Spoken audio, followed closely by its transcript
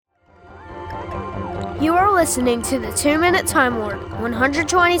You are listening to the 2-Minute Time Lord,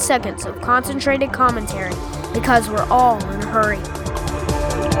 120 seconds of concentrated commentary, because we're all in a hurry.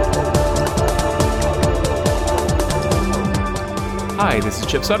 Hi, this is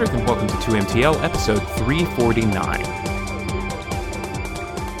Chip Sudderth, and welcome to 2MTL, episode 349.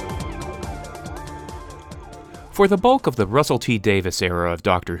 For the bulk of the Russell T. Davies era of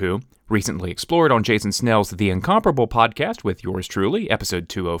Doctor Who, recently explored on Jason Snell's The Incomparable podcast with yours truly, episode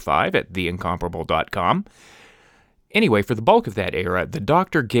 205 at theincomparable.com. Anyway, for the bulk of that era, the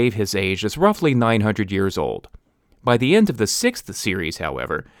Doctor gave his age as roughly 900 years old. By the end of the 6th series,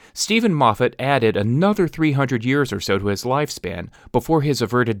 however, Stephen Moffat added another 300 years or so to his lifespan before his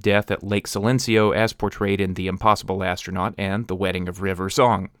averted death at Lake Silencio as portrayed in The Impossible Astronaut and The Wedding of River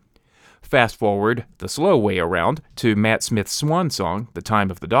Song. Fast forward, the slow way around, to Matt Smith's swan song, The Time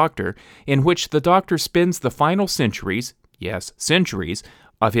of the Doctor, in which the Doctor spends the final centuries, yes, centuries,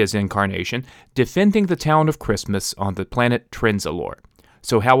 of his incarnation defending the town of Christmas on the planet Trenzalore.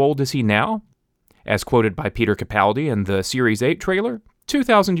 So how old is he now? As quoted by Peter Capaldi in the Series 8 trailer,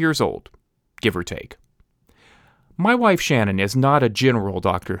 2,000 years old, give or take. My wife Shannon is not a general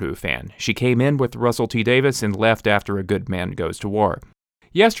Doctor Who fan. She came in with Russell T. Davies and left after A Good Man Goes to War.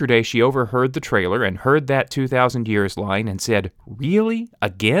 Yesterday, she overheard the trailer and heard that 2,000 years line and said, "Really?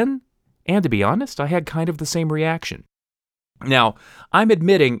 Again?" And to be honest, I had kind of the same reaction. Now, I'm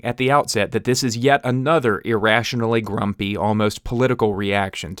admitting at the outset that this is yet another irrationally grumpy, almost political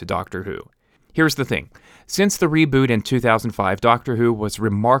reaction to Doctor Who. Here's the thing. Since the reboot in 2005, Doctor Who was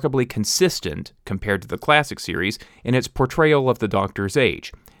remarkably consistent, compared to the classic series, in its portrayal of the Doctor's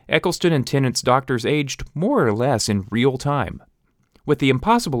age. Eccleston and Tennant's Doctors aged more or less in real time. With The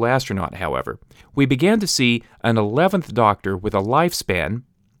Impossible Astronaut, however, we began to see an 11th Doctor with a lifespan,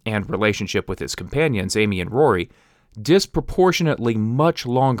 and relationship with his companions, Amy and Rory, disproportionately much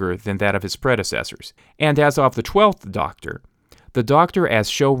longer than that of his predecessors. And as of the 12th Doctor, the Doctor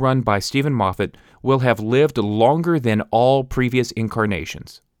as showrun by Stephen Moffat will have lived longer than all previous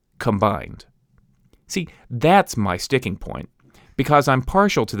incarnations, combined. See, that's my sticking point. Because I'm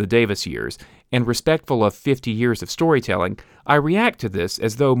partial to the Davies years and respectful of 50 years of storytelling, I react to this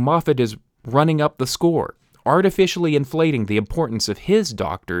as though Moffat is running up the score, artificially inflating the importance of his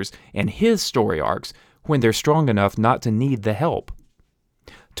Doctors and his story arcs when they're strong enough not to need the help.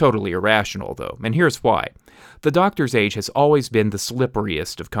 Totally irrational, though, and here's why. The Doctor's age has always been the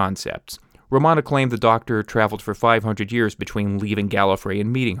slipperiest of concepts. Romana claimed the Doctor traveled for 500 years between leaving Gallifrey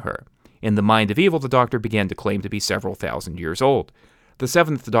and meeting her. In The Mind of Evil, the Doctor began to claim to be several thousand years old. The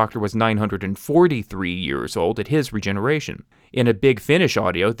 7th Doctor was 943 years old at his regeneration. In a Big Finish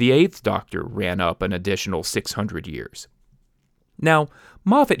audio, the 8th Doctor ran up an additional 600 years. Now,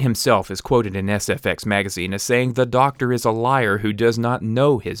 Moffat himself is quoted in SFX magazine as saying the Doctor is a liar who does not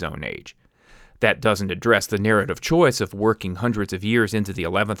know his own age. That doesn't address the narrative choice of working hundreds of years into the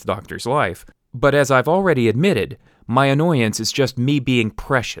 11th Doctor's life, but as I've already admitted, my annoyance is just me being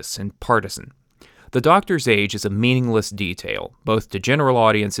precious and partisan. The Doctor's age is a meaningless detail, both to general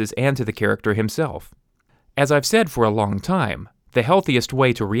audiences and to the character himself. As I've said for a long time, the healthiest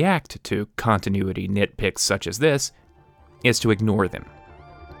way to react to continuity nitpicks such as this is to ignore them.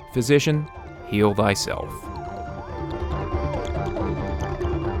 Physician, heal thyself.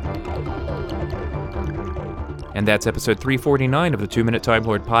 And that's episode 349 of the 2-Minute Time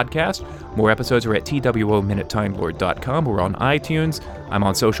Lord podcast. More episodes are at TWOMinuteTimeLord.com. We're on iTunes. I'm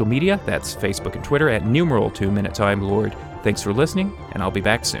on social media. That's Facebook and Twitter at numeral 2-Minute Time Lord. Thanks for listening, and I'll be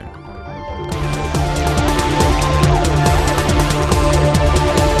back soon.